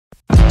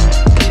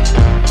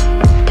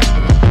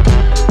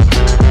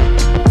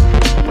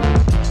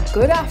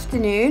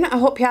afternoon. I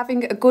hope you're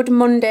having a good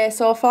Monday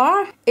so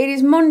far. It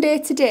is Monday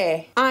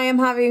today. I am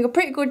having a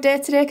pretty good day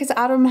today because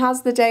Adam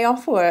has the day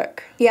off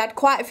work. He had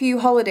quite a few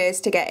holidays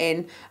to get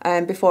in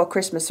before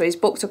Christmas, so he's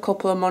booked a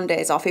couple of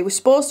Mondays off. He was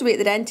supposed to be at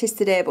the dentist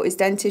today, but his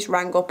dentist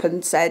rang up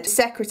and said,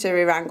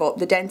 secretary rang up,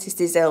 the dentist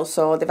is ill,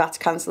 so they've had to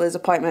cancel his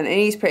appointment, and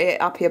he's pretty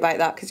happy about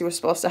that because he was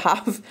supposed to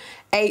have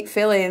 8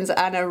 fillings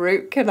and a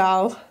root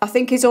canal. I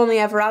think he's only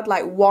ever had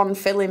like 1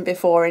 filling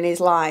before in his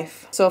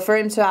life, so for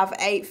him to have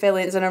 8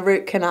 fillings and a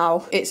root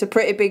canal, it's a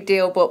pretty big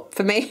deal. But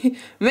for me,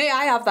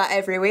 I have that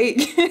every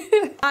week.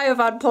 I have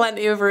had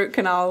plenty of root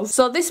canals.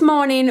 So this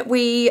morning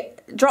we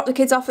dropped the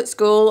kids off at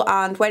school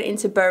and went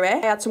into Bury.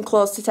 I had some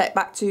clothes to take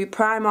back to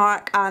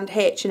Primark and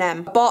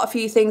H&M. I bought a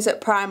few things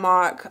at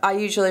Primark. I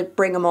usually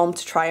bring them home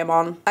to try them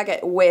on. I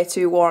get way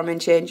too warm in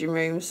changing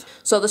rooms.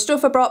 So the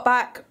stuff I brought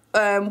back,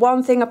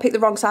 one thing I picked the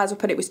wrong size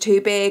up and it was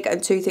too big,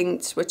 and 2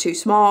 things were too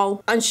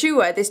small. And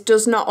sure, this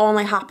does not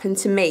only happen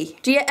to me.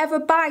 Do you ever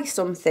buy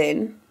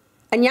something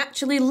and you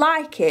actually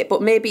like it,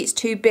 but maybe it's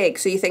too big,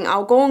 so you think,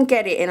 I'll go and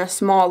get it in a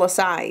smaller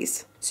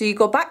size? So you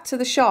go back to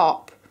the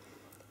shop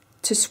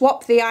to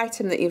swap the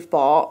item that you've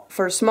bought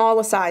for a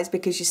smaller size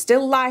because you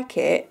still like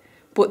it,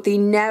 but they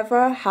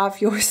never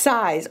have your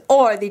size,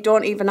 or they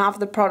don't even have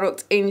the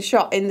product in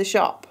the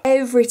shop.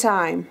 Every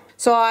time.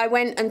 So I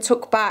went and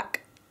took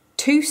back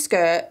 2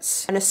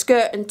 skirts and a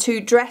skirt and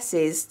 2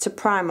 dresses to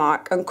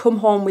Primark and come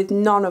home with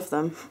none of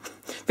them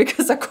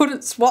because I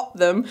couldn't swap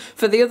them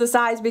for the other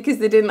size because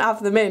they didn't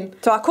have them in.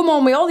 So I come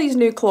home with all these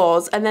new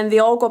clothes and then they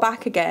all go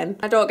back again.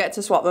 I don't get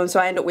to swap them,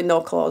 so I end up with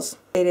no clothes.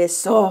 It is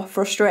so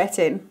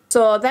frustrating.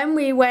 So then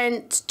we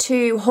went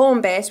to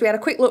Homebase. We had a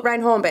quick look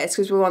around Homebase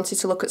because we wanted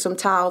to look at some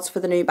towels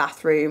for the new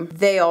bathroom.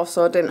 They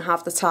also didn't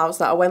have the towels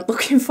that I went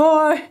looking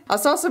for. I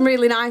saw some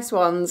really nice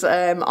ones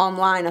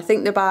online. I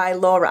think they're by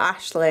Laura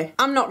Ashley.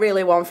 I'm not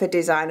really one for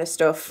designer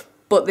stuff,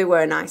 but they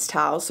were nice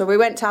towels. So we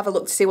went to have a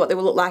look to see what they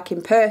would look like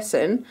in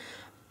person,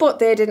 but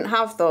they didn't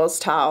have those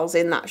towels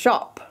in that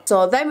shop.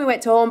 So then we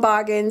went to Home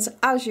Bargains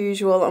as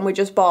usual and we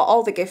just bought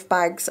all the gift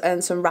bags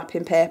and some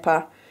wrapping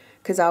paper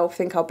because I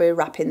think I'll be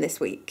wrapping this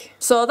week.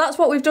 So that's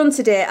what we've done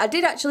today. I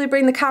did actually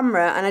bring the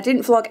camera and I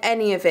didn't vlog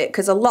any of it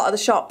because a lot of the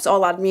shops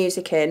all had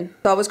music in.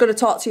 So I was going to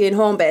talk to you in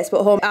Homebase,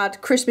 but Home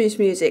had Christmas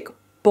music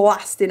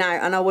blasting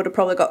out and I would have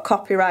probably got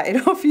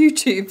copyrighted off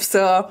YouTube,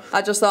 so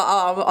I just thought,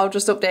 oh, I'll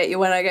just update you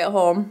when I get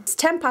home. It's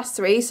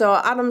 3:10, so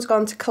Adam's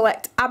gone to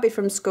collect Abby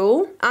from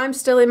school. I'm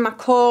still in my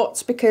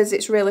coat because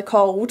it's really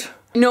cold.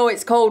 No,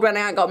 it's cold when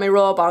I ain't got my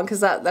robe on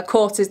because the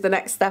coat is the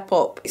next step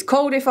up. It's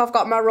cold if I've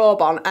got my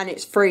robe on and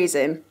it's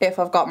freezing if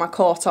I've got my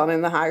coat on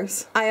in the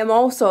house. I am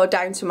also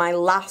down to my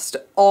last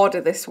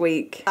order this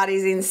week. That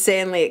is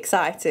insanely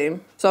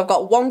exciting. So I've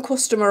got 1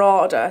 customer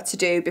order to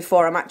do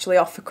before I'm actually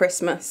off for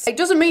Christmas. It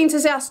doesn't mean to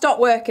say I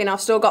stopped working.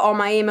 I've still got all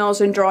my emails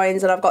and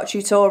drawings and I've got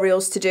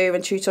tutorials to do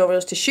and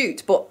tutorials to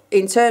shoot. But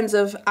in terms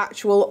of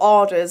actual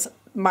orders,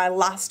 my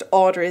last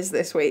order is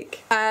this week.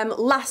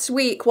 Last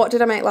week, what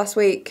did I make last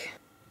week?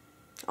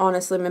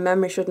 Honestly, my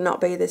memory should not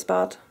be this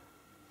bad.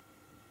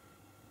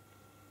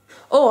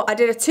 Oh, I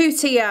did a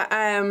 2-tier.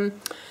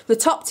 The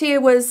top tier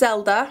was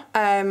Zelda.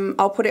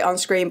 I'll put it on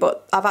screen,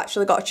 but I've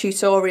actually got a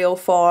tutorial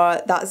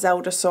for that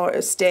Zelda sort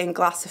of stained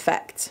glass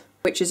effect,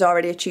 which is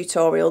already a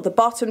tutorial. The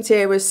bottom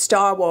tier was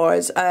Star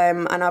Wars,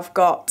 and I've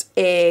got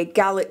a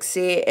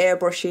Galaxy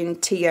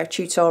airbrushing tier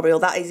tutorial.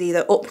 That is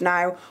either up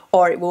now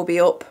or it will be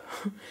up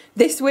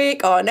this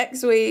week or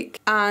next week.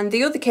 And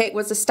the other cake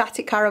was a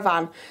static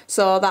caravan.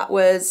 So that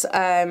was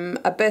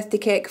a birthday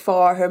cake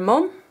for her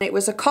mum. It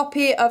was a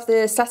copy of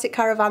the static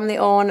caravan they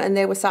own, and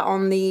they were sat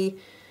on the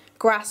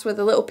grass with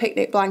a little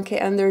picnic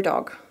blanket and their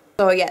dog.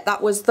 So yeah,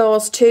 that was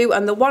those 2,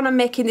 and the one I'm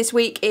making this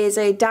week is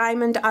a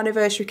diamond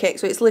anniversary cake.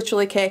 So it's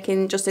literally cake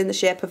just in the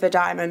shape of a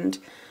diamond,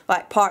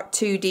 like part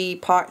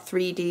 2D, part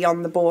 3D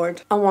on the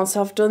board. And once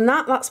I've done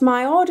that, that's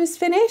my orders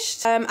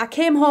finished. I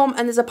came home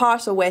and there's a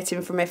parcel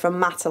waiting for me from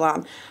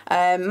Matalan.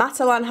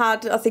 Matalan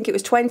had, I think it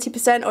was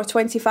 20% or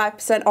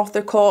 25% off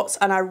their coats,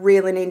 and I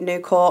really need a new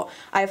coat.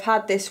 I've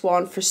had this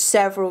one for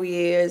several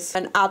years,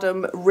 and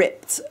Adam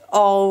ripped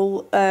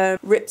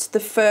the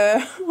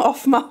fur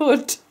off my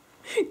hood.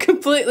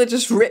 Completely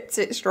just ripped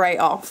it straight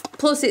off.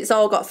 Plus it's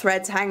all got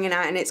threads hanging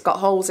out and it's got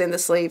holes in the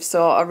sleeves,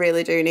 so I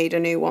really do need a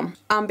new one.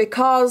 And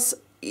because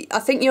I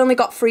think you only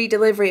got free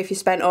delivery if you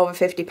spent over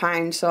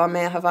 £50, so I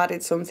may have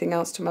added something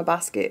else to my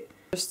basket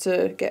just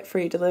to get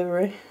free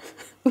delivery,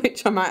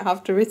 which I might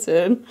have to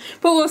return.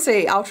 But we'll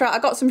see. I'll try. I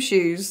got some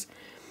shoes.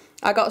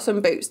 I got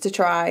some boots to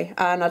try,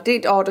 and I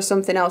did order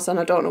something else and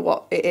I don't know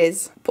what it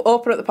is. But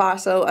open up the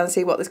parcel and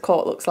see what this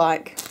coat looks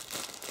like.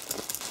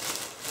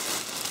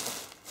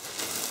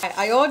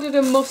 I ordered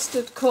a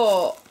mustard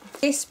coat.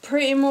 This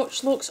pretty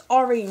much looks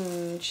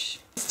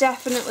orange. It's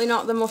definitely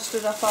not the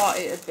mustard I thought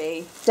it would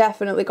be.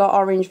 Definitely got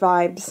orange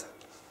vibes.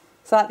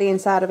 It's like the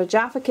inside of a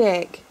Jaffa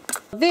cake.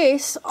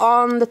 This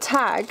on the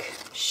tag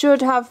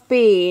should have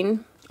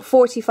been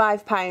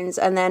 £45,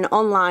 and then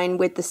online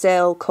with the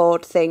sale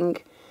code thing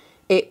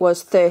it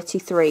was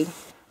 33.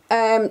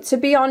 To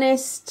be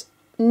honest,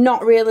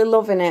 not really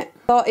loving it.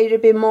 Thought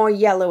it'd be more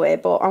yellowy,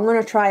 but I'm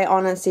going to try it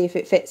on and see if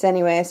it fits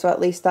anyway, so at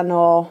least I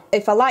know.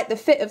 If I like the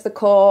fit of the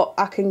coat,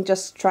 I can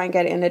just try and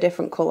get it in a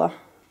different colour.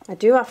 I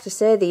do have to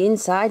say the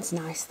inside's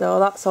nice though,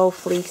 that's all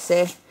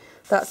fleecy.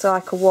 That's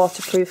like a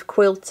waterproof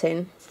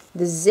quilting.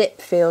 The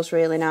zip feels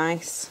really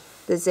nice.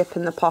 The zip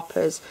and the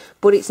poppers,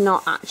 but it's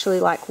not actually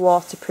like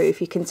waterproof.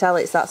 You can tell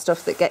it's that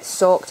stuff that gets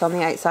soaked on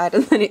the outside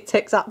and then it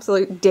takes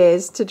absolute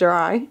days to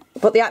dry.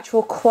 But the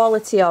actual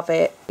quality of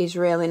it is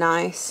really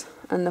nice,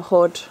 and the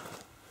hood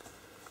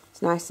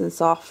is nice and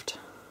soft.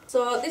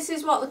 So this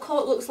is what the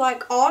coat looks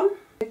like on.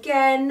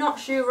 Again, not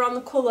sure on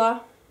the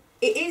colour.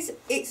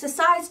 It's a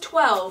size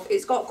 12.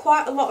 It's got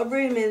quite a lot of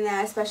room in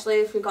there, especially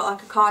if you've got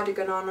like a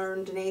cardigan on or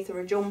underneath or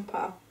a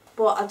jumper.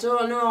 But I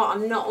don't know,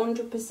 I'm not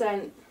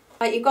 100%.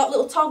 Like, you've got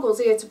little toggles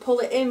here to pull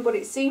it in, but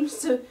it seems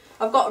to...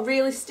 I've got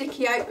really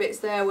sticky out bits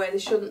there where they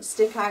shouldn't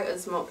stick out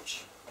as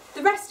much.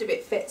 The rest of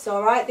it fits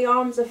alright, the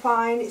arms are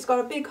fine, it's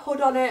got a big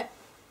hood on it.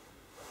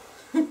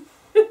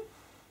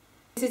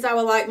 This is how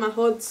I like my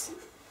hoods.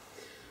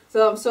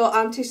 So I'm so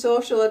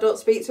antisocial, I don't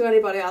speak to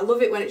anybody. I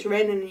love it when it's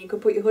raining and you can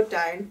put your hood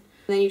down and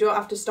then you don't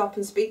have to stop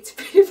and speak to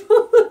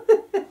people.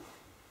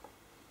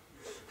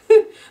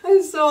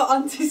 I'm so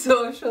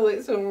antisocial,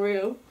 it's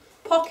unreal.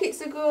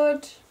 Pockets are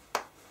good.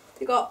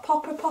 They got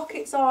popper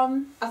pockets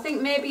on. I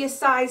think maybe a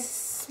size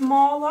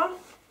smaller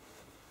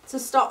to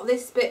stop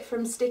this bit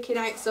from sticking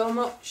out so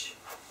much.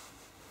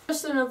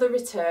 Just another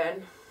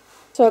return.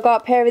 So I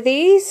got a pair of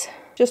these,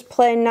 just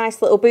plain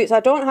nice little boots. I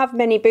don't have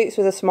many boots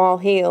with a small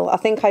heel. I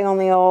think I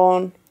only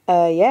own,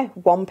 yeah,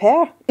 one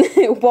pair.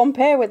 One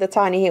pair with a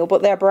tiny heel,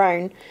 but they're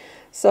brown.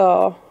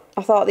 So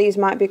I thought these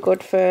might be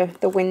good for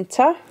the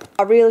winter.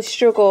 I really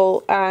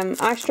struggle,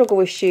 I struggle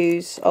with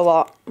shoes a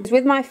lot.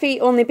 With my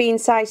feet only being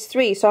size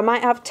 3, so I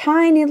might have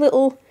tiny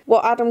little,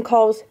 what Adam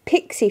calls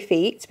pixie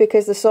feet,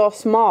 because they're so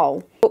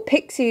small. But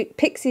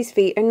Pixie's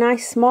feet are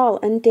nice, small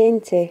and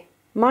dainty.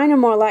 Mine are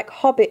more like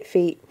hobbit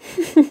feet.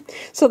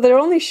 So they're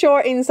only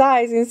short in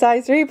size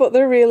 3, but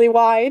they're really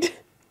wide.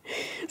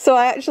 So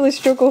I actually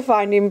struggle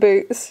finding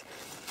boots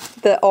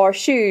or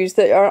shoes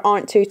that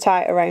aren't too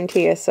tight around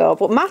here. So,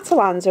 but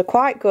Matalans are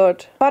quite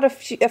good. I've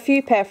had a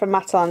few pair from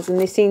Matalans and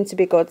they seem to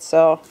be good.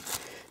 So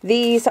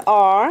these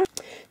are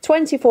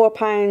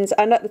 £24,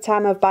 and at the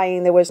time of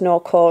buying there was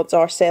no codes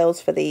or sales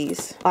for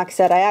these. Like I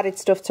said, I added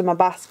stuff to my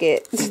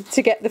basket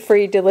to get the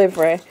free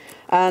delivery,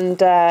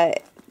 and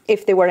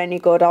if they were any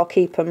good I'll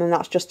keep them, and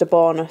that's just a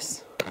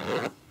bonus.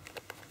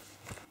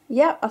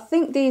 Yep, I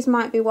think these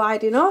might be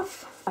wide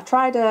enough. I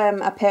tried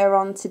a pair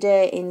on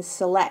today in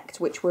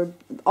Select, which were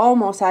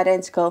almost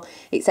identical,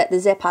 except the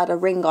zip had a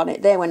ring on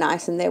it. They were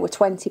nice and they were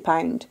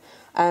 £20,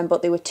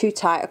 but they were too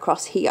tight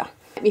across here.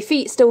 My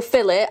feet still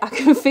feel it. I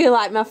can feel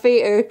like my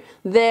feet are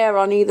there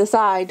on either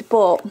side,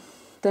 but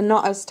they're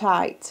not as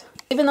tight.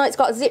 Even though it's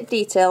got a zip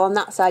detail on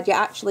that side, you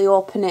actually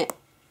open it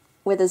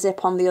with a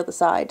zip on the other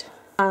side.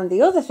 And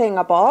the other thing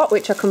I bought,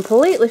 which I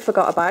completely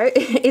forgot about,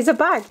 is a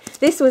bag.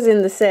 This was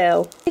in the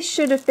sale. This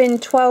should have been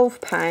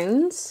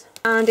 £12.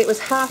 And it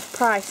was half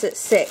price at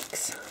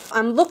 £6.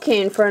 I'm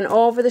looking for an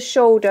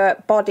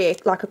over-the-shoulder body,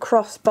 like a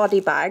cross-body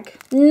bag.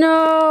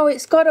 No,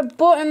 it's got a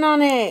button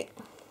on it.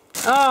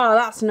 Oh,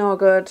 that's no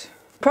good.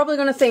 Probably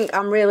going to think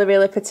I'm really,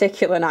 really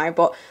particular now,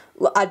 but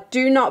I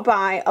do not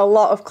buy a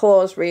lot of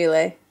clothes,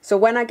 really. So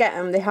when I get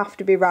them, they have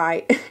to be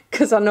right,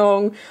 because I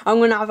know I'm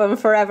going to have them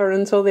forever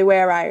until they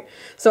wear out.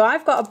 So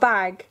I've got a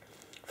bag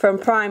from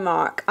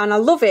Primark, and I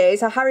love it.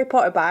 It's a Harry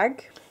Potter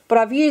bag. But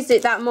I've used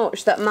it that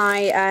much that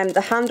my the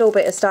handle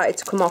bit has started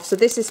to come off. So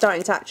this is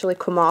starting to actually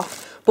come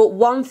off. But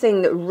one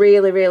thing that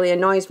really, really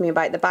annoys me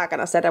about the bag,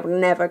 and I said I would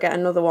never get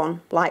another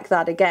one like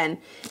that again,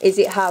 is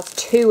it has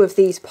 2 of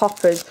these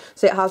poppers.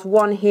 So it has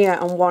one here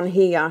and one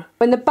here.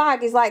 When the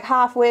bag is like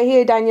halfway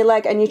here down your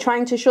leg and you're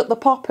trying to shut the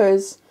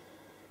poppers,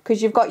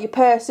 because you've got your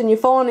purse and your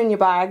phone in your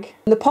bag,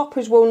 the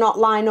poppers will not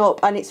line up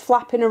and it's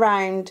flapping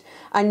around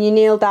and you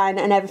kneel down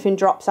and everything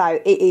drops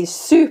out. It is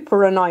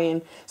super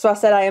annoying. So I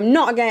said I am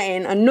not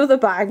getting another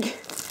bag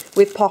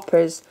with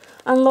poppers.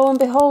 And lo and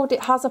behold,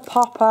 it has a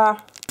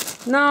popper.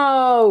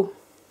 No!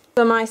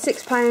 So my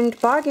 £6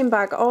 bargain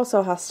bag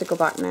also has to go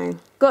back now.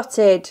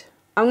 Gutted.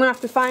 I'm going to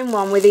have to find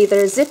one with either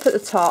a zip at the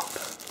top,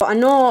 but I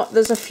know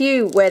there's a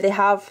few where they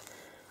have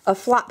a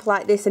flap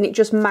like this and it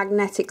just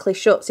magnetically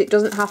shuts. It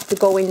doesn't have to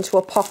go into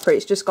a popper,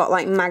 it's just got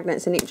like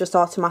magnets and it just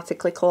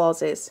automatically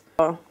closes.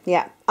 So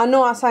yeah, I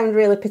know I sound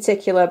really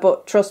particular,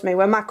 but trust me,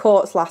 when my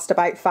coats last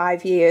about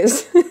 5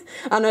 years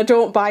and I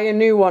don't buy a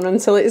new one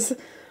until it's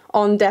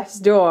on death's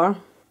door,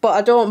 but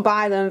I don't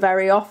buy them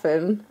very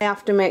often, I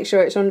have to make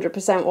sure it's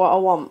 100% what I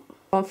want.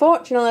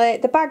 Unfortunately,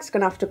 the bag's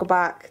gonna have to go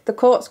back, the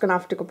coat's gonna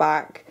have to go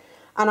back,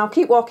 and I'll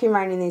keep walking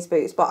around in these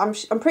boots, but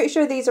I'm pretty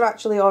sure these are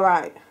actually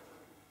alright.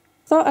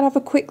 Thought I'd have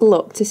a quick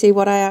look to see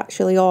what I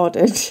actually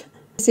ordered,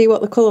 see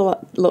what the colour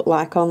looked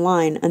like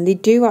online, and they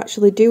do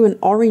actually do an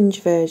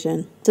orange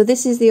version. So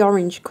this is the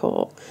orange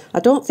coat. I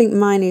don't think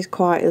mine is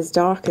quite as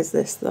dark as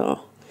this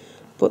though,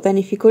 but then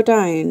if you go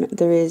down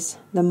there is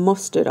the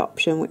mustard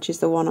option, which is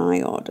the one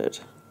I ordered.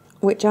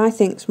 which I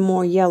think's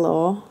more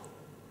yellow.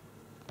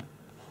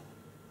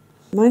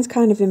 Mine's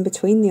kind of in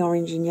between the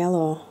orange and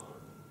yellow.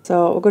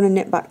 So we're going to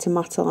nip back to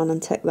Matalan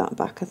and take that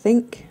back, I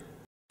think.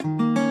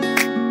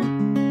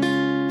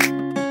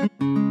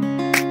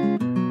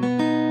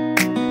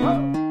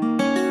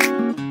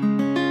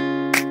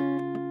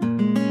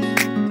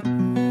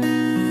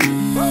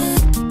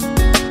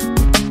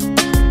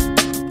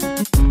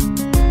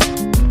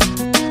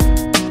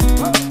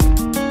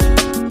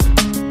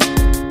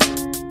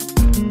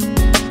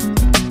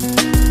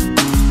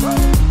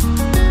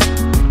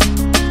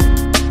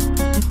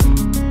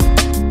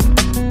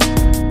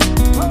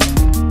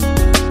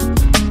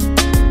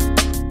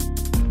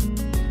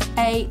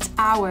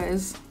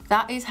 Hours.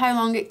 That is how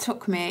long it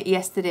took me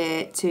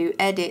yesterday to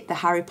edit the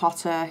Harry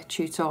Potter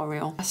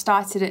tutorial. I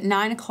started at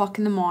 9 o'clock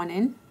in the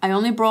morning. I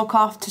only broke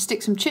off to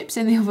stick some chips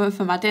in the oven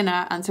for my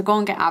dinner and to go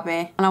and get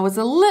Abby. And I was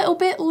a little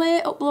bit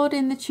late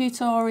uploading the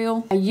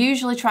tutorial. I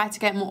usually try to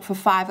get them up for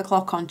 5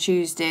 o'clock on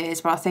Tuesdays,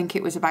 but I think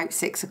it was about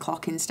 6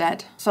 o'clock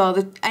instead.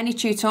 So any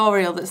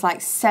tutorial that's like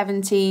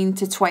 17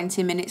 to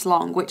 20 minutes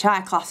long, which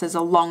I class as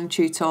a long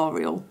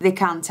tutorial, they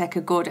can take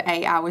a good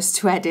 8 hours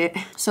to edit.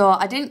 So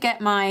I didn't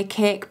get my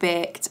cake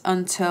baked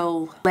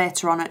until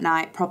later on at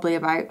night, probably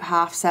about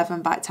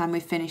 7:30 by the time we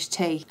finished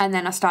tea. And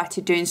then I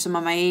started doing some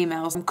of my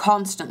emails. I'm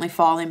constantly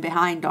falling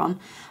behind on,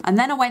 and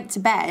then I went to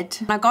bed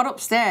and I got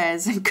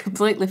upstairs and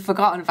completely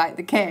forgotten about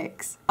the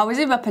cakes. I was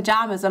in my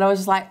pajamas and I was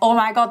just like, oh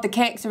my god, the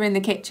cakes are in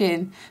the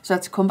kitchen. So I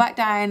had to come back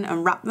down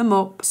and wrap them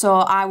up. So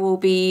I will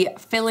be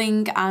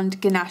filling and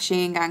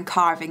ganaching and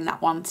carving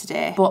that one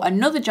today. But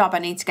another job I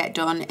need to get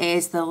done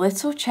is the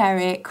Little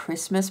Cherry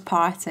Christmas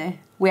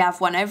party. We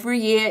have one every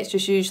year. It's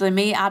just usually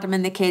me, Adam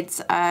and the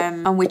kids,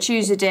 and we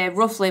choose a day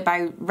roughly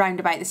round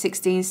about the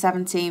 16th,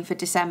 17th of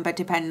December,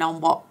 depending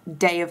on what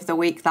day of the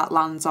week that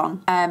lands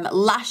on.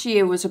 Last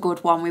year was a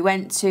good one. We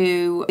went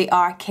to the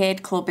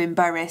arcade club in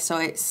Bury, so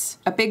it's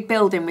a big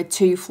building with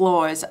 2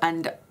 floors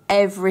and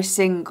every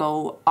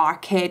single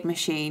arcade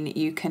machine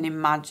you can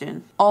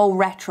imagine. All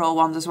retro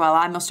ones as well.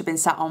 I must have been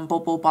sat on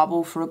Bubble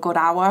Bobble for a good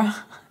hour.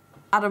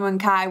 Adam and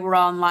Kai were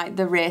on like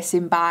the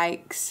racing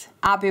bikes.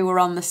 Abby were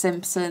on The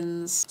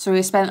Simpsons. So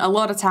we spent a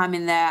lot of time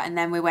in there, and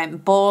then we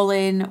went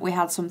bowling. We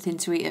had something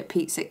to eat at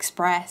Pizza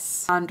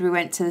Express, and we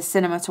went to the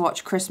cinema to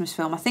watch a Christmas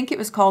film. I think it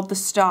was called The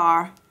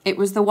Star. It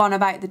was the one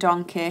about the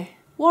donkey.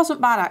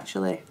 Wasn't bad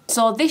actually.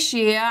 So this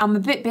year I'm a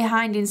bit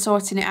behind in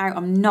sorting it out.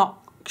 I'm not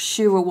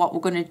sure what we're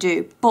going to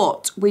do,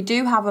 but we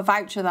do have a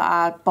voucher that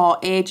I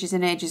bought ages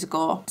and ages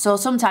ago. So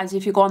sometimes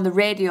if you go on the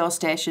radio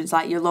stations,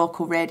 like your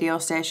local radio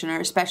station, or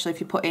especially if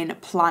you put in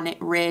Planet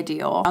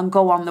Radio and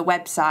go on the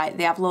website,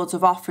 they have loads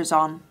of offers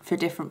on for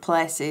different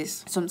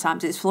places.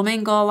 Sometimes it's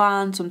Flamingo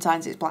Land,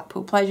 sometimes it's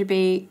Blackpool Pleasure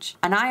Beach,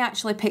 and I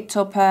actually picked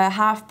up a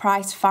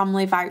half-price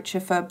family voucher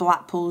for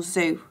Blackpool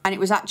Zoo, and it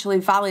was actually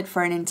valid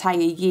for an entire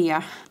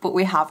year, but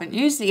we haven't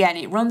used it yet.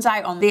 It runs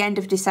out on the end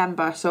of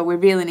December, so we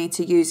really need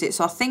to use it.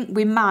 So I think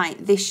we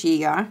might this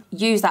year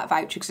use that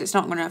voucher because it's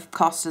not going to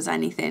cost us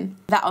anything.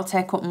 That'll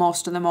take up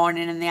most of the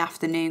morning and the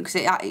afternoon because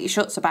it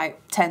shuts about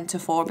 10 to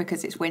 4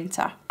 because it's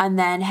winter. And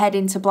then head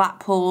into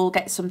Blackpool,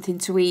 get something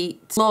to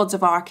eat, loads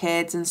of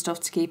arcades and stuff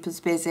to keep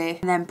us busy,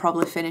 and then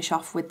probably finish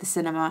off with the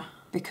cinema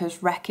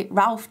because Wreck-It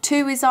Ralph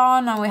 2 is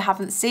on and we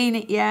haven't seen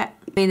it yet.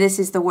 I mean, this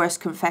is the worst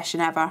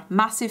confession ever.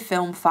 Massive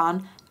film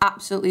fan,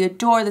 absolutely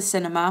adore the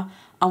cinema,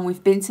 and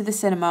we've been to the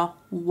cinema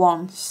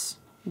once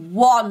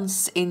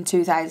in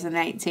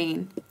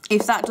 2018.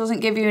 If that doesn't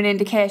give you an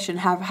indication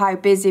of how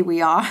busy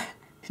we are,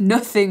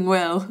 nothing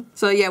will.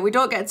 So yeah, we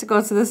don't get to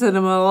go to the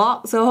cinema a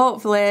lot, so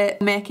hopefully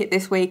make it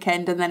this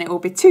weekend and then it will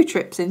be 2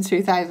 trips in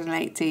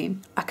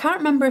 2018. I can't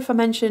remember if I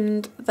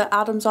mentioned that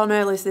Adam's on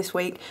earlies this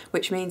week,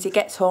 which means he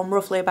gets home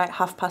roughly about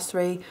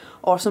 3:30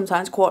 or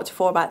sometimes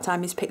 4:45 by the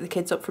time he's picked the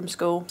kids up from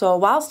school. So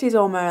whilst he's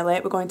home early,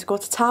 we're going to go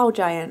to Towel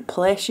Giant.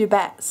 Place your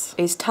bets.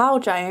 Is Towel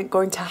Giant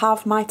going to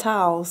have my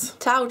towels?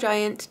 Towel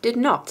Giant did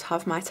not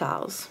have my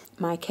towels.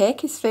 My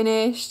cake is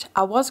finished.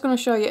 I was going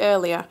to show you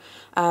earlier,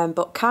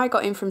 but Kai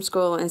got in from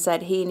school and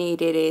said he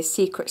needed a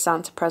Secret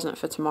Santa present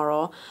for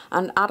tomorrow,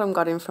 and Adam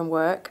got in from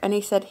work and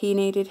he said he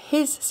needed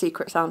his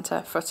Secret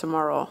Santa for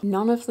tomorrow.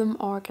 None of them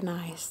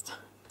organised.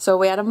 So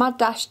we had a mad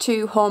dash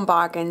to Home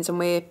Bargains and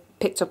we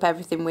picked up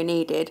everything we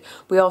needed.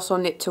 We also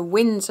nipped to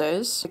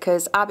Windsor's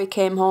because Abby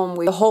came home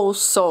with the whole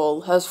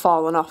sole has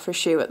fallen off her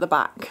shoe at the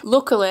back.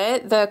 Luckily,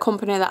 the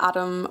company that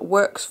Adam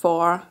works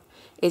for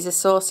is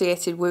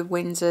associated with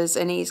Windsor's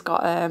and he's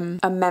got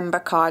a member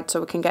card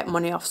so we can get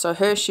money off. So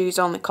her shoes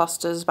only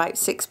cost us about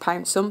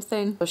 £6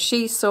 something. So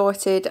she's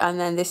sorted, and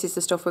then this is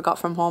the stuff we got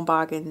from Home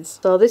Bargains.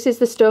 So this is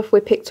the stuff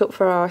we picked up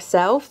for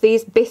ourselves.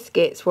 These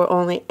biscuits were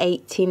only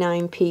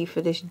 89p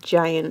for this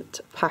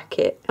giant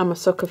packet. I'm a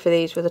sucker for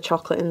these with a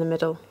chocolate in the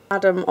middle.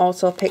 Adam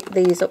also picked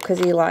these up because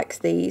he likes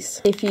these.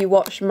 If you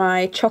watch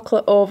my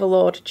chocolate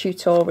overload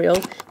tutorial,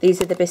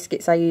 these are the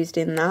biscuits I used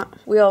in that.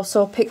 We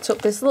also picked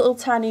up this little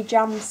tiny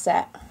jam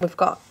set we've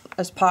got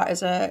as part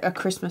as a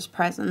Christmas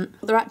present.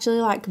 They're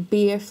actually like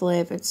beer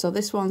flavoured, so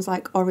this one's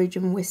like orange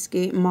and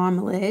whiskey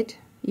marmalade.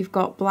 You've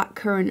got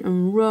blackcurrant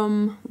and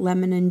rum,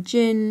 lemon and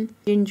gin,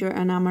 ginger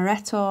and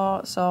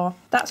amaretto. So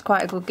that's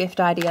quite a good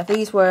gift idea.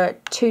 These were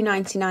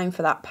 $2.99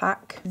 for that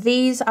pack.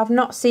 These I've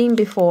not seen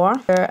before.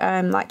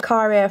 They're like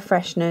car air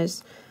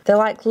fresheners. They're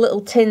like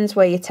little tins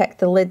where you take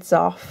the lids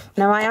off.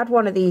 Now I had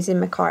one of these in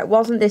my car. It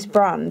wasn't this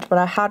brand, but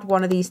I had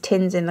one of these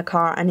tins in the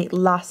car and it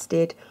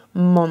lasted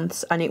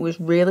months and it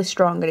was really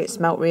strong and it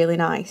smelled really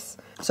nice.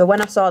 So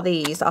when I saw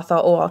these, I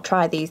thought, oh, I'll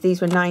try these.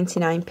 These were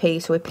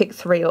 99p, so we picked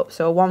 3 up.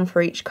 So one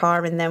for each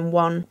car and then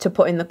one to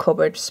put in the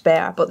cupboard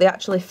spare. But they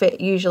actually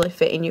usually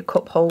fit in your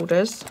cup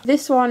holders.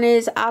 This one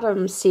is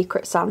Adam's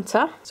Secret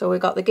Santa. So we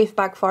got the gift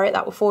bag for it.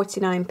 That were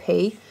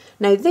 49p.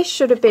 Now this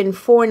should have been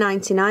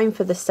 $4.99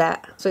 for the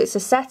set. So it's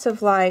a set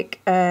of like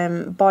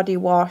body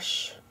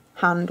wash,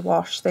 hand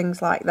wash,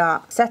 things like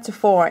that. Set of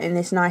 4 in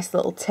this nice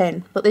little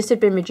tin. But this had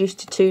been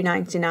reduced to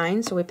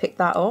 $2.99, so we picked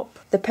that up.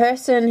 The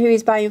person who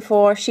he's buying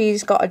for,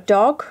 she's got a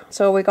dog.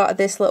 So we got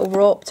this little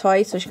rope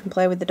toy so she can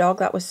play with the dog.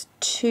 That was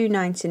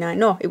 $2.99.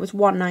 No, it was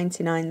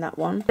 $1.99, that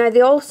one. Now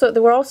they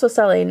were also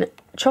selling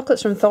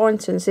chocolates from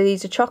Thornton. So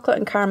these are chocolate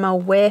and caramel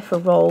wafer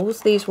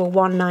rolls. These were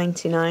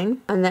 $1.99.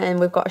 And then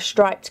we've got a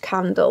striped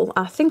candle.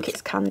 I think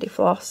it's candy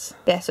floss.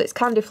 Yeah, so it's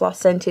candy floss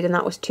scented and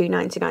that was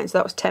 $2.99. So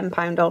that was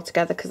 £10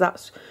 altogether because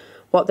that's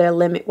what their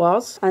limit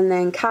was. And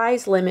then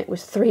Kai's limit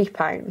was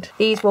 £3.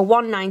 These were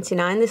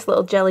 $1.99. This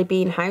little jelly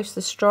bean house,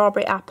 the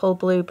strawberry, apple,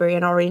 blueberry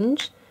and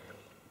orange.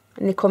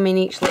 And they come in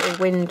each little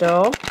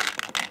window.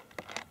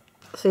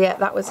 So yeah,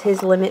 that was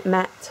his limit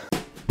met.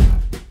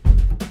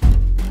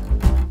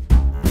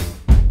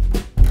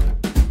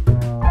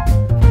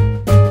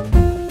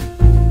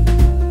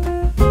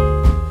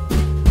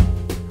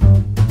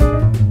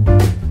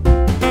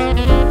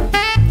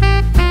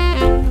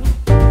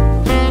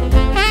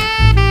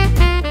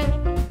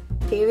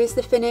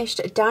 The finished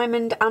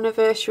diamond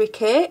anniversary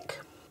cake.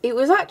 It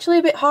was actually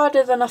a bit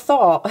harder than I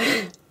thought.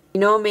 You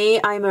know me,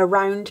 I'm a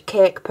round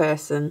cake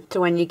person. So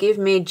when you give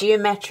me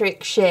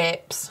geometric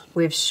shapes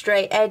with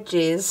straight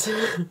edges,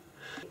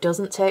 it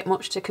doesn't take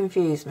much to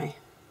confuse me.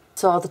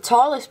 So the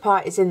tallest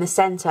part is in the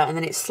centre and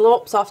then it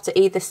slopes off to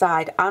either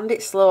side and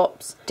it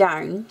slopes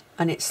down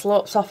and it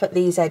slopes off at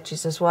these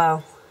edges as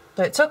well.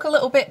 So it took a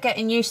little bit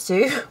getting used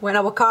to when I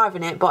was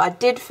carving it, but I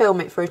did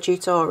film it for a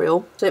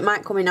tutorial. So it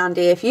might come in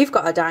handy if you've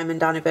got a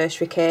diamond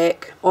anniversary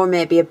cake or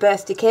maybe a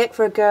birthday cake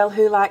for a girl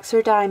who likes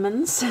her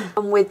diamonds.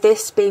 And with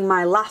this being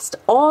my last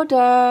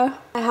order,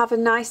 I have a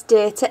nice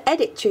day to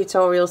edit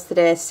tutorials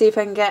today. See if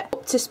I can get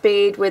up to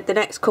speed with the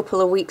next couple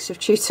of weeks of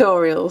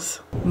tutorials.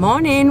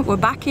 Morning, we're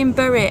back in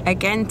Bury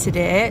again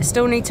today.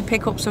 Still need to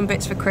pick up some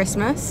bits for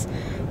Christmas.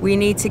 We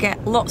need to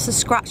get lots of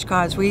scratch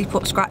cards. We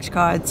put scratch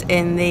cards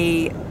in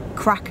the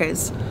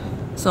crackers,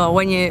 so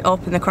when you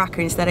open the cracker,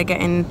 instead of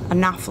getting a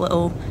naff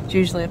little, it's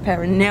usually a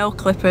pair of nail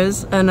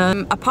clippers and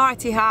a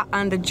party hat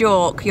and a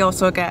joke, you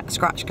also get a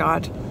scratch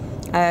card.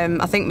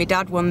 I think my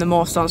dad won the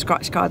most on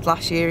scratch cards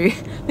last year. I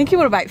think he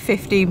won about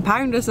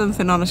 £15 or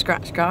something on a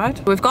scratch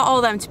card. We've got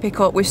all them to pick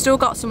up. We've still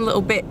got some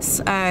little bits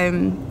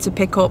to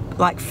pick up,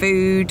 like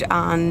food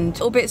and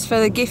little bits for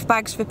the gift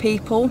bags for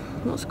people.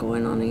 What's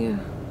going on here?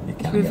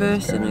 It's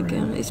reversing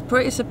again. It's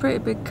a pretty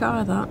big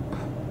car, that.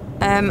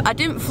 I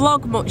didn't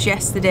vlog much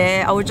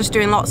yesterday. I was just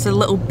doing lots of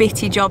little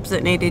bitty jobs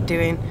that needed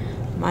doing.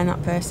 Mind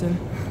that person.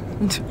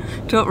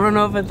 Don't run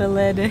over the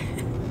lady.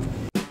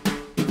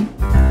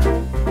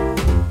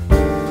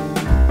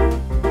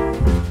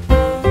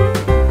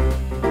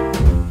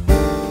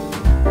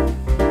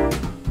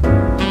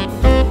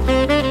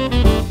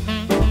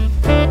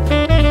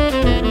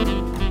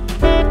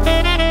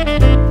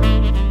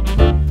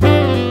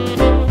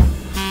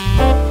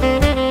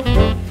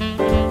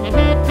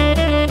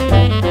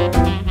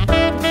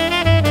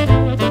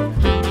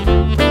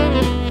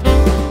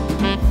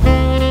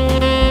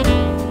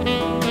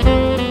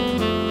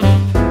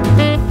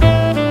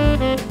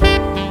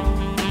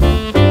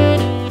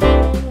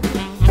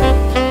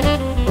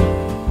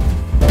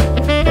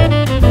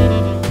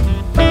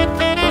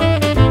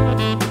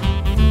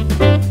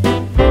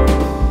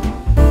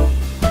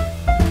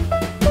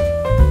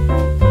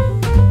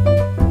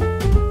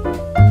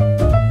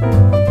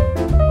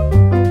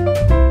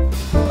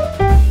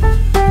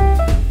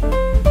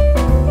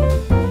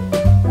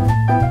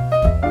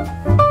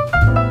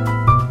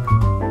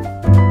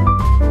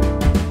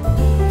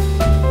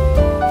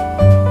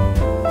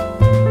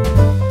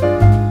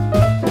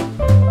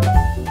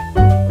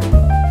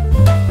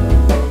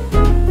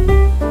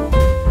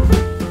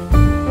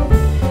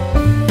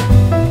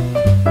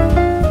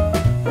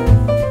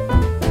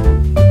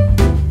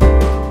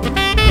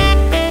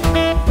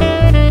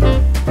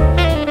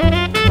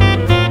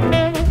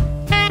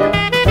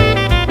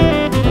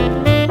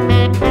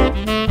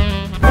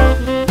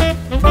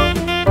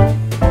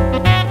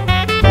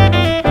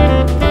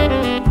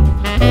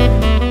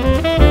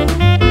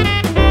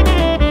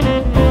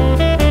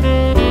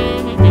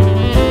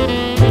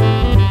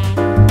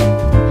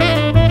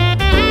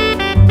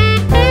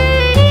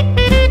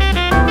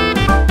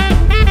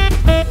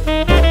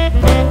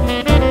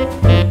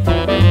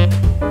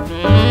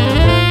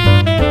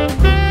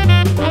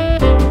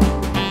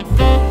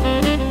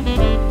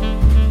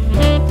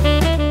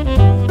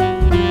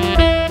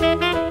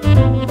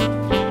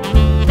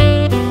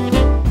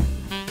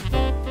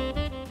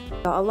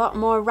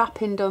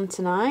 wrapping done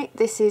tonight.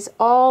 This is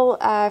all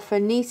for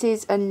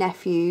nieces and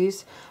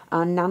nephews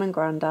and Nan and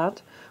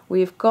Grandad.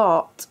 We've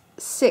got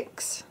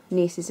 6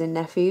 nieces and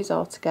nephews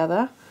all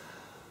together.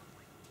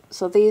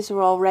 So these are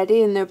all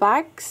ready in their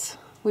bags.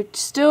 We've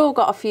still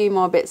got a few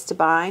more bits to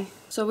buy.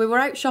 So we were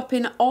out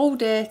shopping all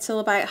day till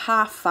about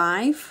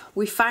 5:30.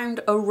 We found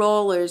a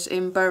Rollers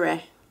in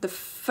Bury. The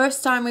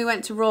first time we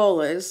went to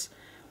Rollers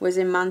was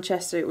in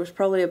Manchester. It was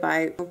probably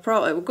about,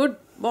 a good,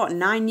 what,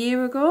 9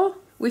 years ago?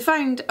 We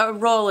found a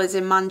Rollers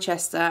in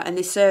Manchester, and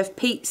they serve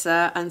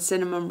pizza and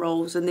cinnamon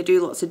rolls, and they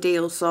do lots of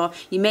deals. So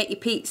you make your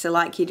pizza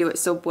like you do at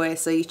Subway,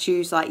 so you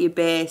choose like your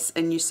base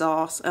and your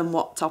sauce and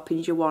what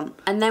toppings you want.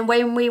 And then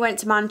when we went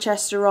to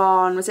Manchester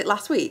on, was it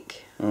last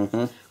week?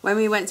 Mm-hmm. When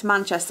we went to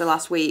Manchester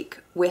last week,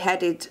 we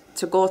headed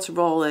to go to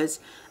Rollers,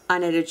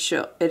 and it had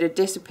shut. It had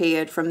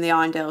disappeared from the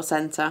Arndale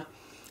Centre.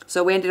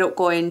 So we ended up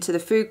going to the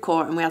food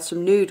court and we had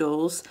some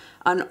noodles,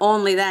 and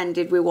only then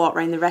did we walk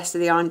around the rest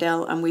of the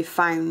Arndale and we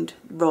found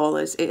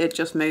Rollers. It had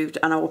just moved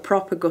and I was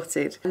proper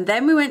gutted. And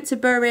then we went to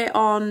Bury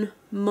on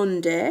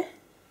Monday.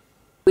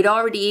 We'd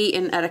already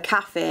eaten at a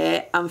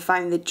cafe and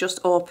found they'd just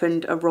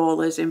opened a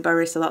Rollers in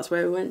Bury, so that's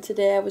where we went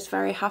today. I was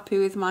very happy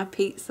with my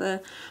pizza,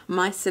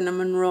 my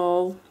cinnamon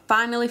roll.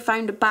 Finally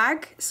found a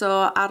bag,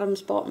 so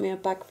Adam's bought me a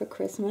bag for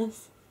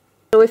Christmas.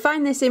 So we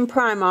found this in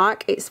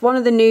Primark. It's one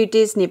of the new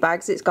Disney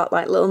bags. It's got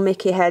like little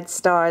Mickey head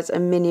stars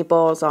and mini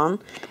bows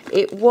on.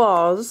 It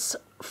was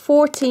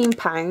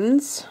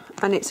 £14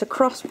 and it's a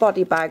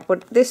crossbody bag,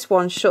 but this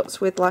one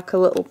shuts with like a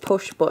little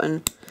push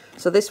button.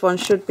 So this one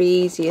should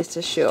be easier to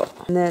shut.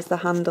 And there's the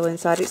handle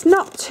inside. It's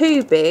not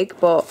too big,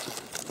 but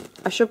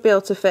I should be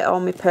able to fit all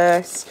my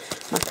purse,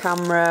 my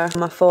camera,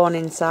 my phone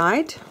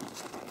inside.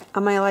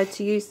 Am I allowed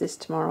to use this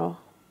tomorrow?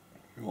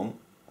 You want?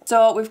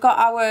 So we've got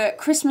our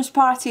Christmas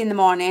party in the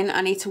morning.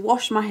 I need to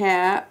wash my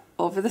hair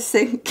over the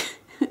sink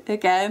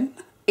again.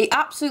 It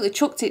absolutely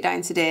chucked it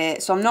down today,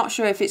 so I'm not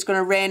sure if it's going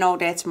to rain all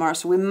day tomorrow,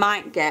 so we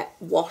might get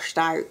washed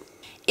out.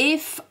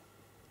 If...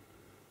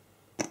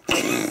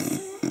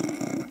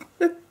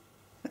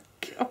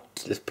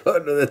 Just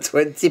put another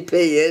 20p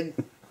in.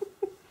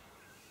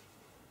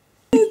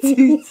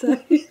 Too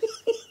tight.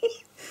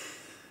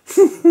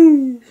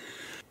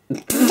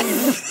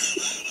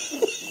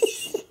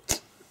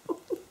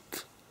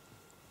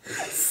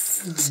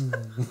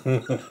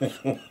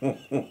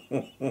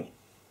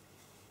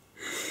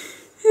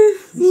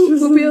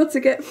 We'll be able to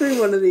get through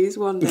one of these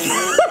one day.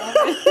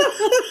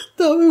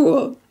 Tell me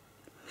what.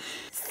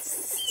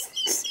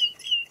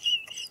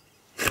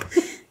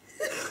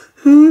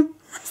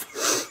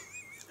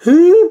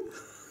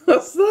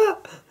 What's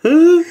that?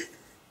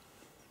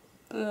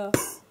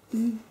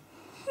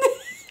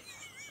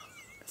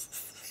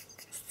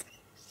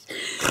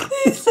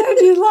 It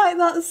sounded like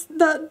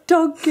that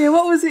donkey.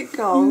 What was it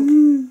called?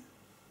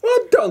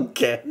 What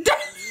donkey?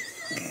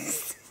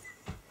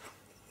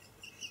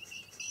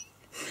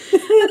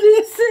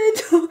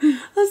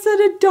 I said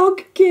a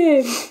dog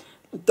game.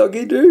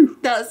 Doggy do.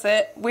 That's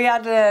it. We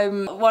had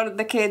one of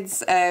the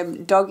kids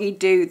doggy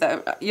do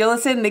that. You'll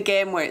have seen the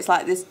game where it's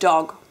like this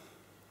dog,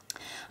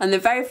 and the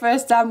very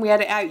first time we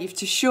had it out, you have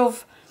to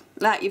shove,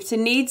 like you have to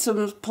knead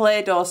some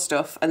Play-Doh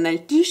stuff, and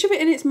then do you shove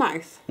it in its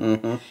mouth?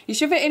 Mm-hmm. You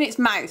shove it in its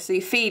mouth, so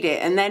you feed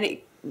it, and then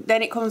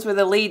it comes with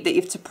a lead that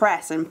you have to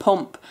press and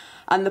pump,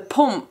 and the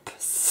pump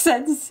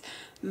sends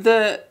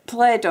the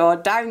Play-Doh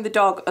down the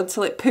dog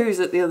until it poos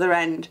at the other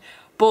end.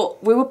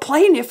 But we were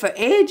playing it for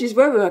ages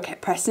where we were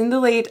kept pressing the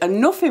lead and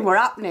nothing were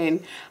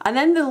happening. And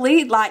then the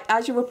lead, like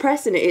as you were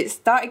pressing it, it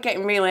started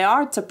getting really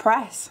hard to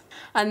press.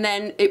 And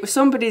then it was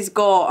somebody's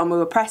go and we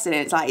were pressing it.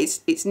 It's like,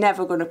 it's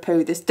never going to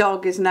poo. This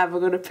dog is never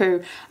going to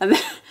poo. And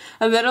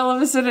then all of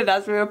a sudden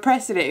as we were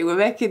pressing it, we were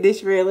making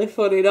this really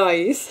funny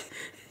noise.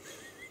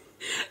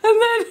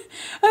 And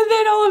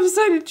then all of a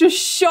sudden it just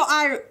shot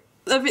out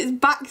of its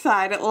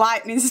backside at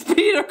lightning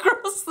speed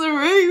across the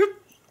room.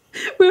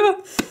 We were...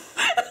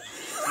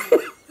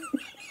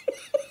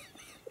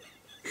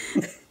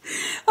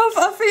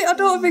 I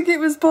don't think it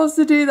was supposed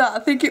to do that. I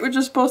think it was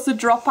just supposed to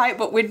drop out,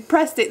 but we'd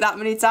pressed it that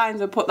many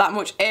times and put that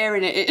much air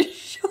in it, it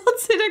shot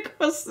it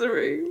across the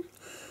room.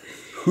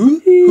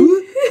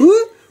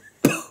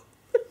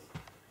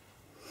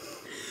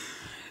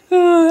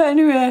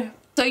 Anyway,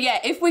 so yeah,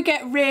 if we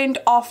get rained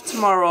off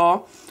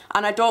tomorrow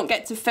and I don't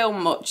get to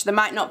film much, there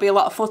might not be a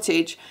lot of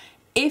footage.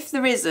 If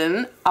there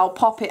isn't, I'll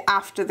pop it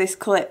after this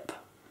clip.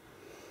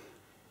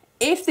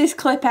 If this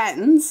clip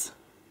ends,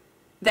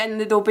 then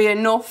there'll be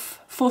enough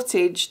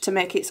footage to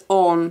make its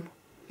own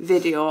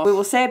video. We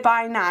will say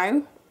bye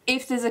now.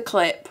 If there's a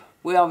clip,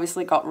 we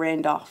obviously got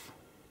rained off.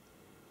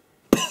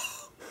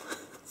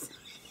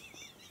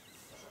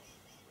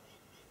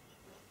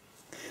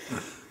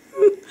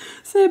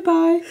 Say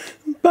bye.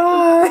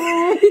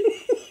 Bye.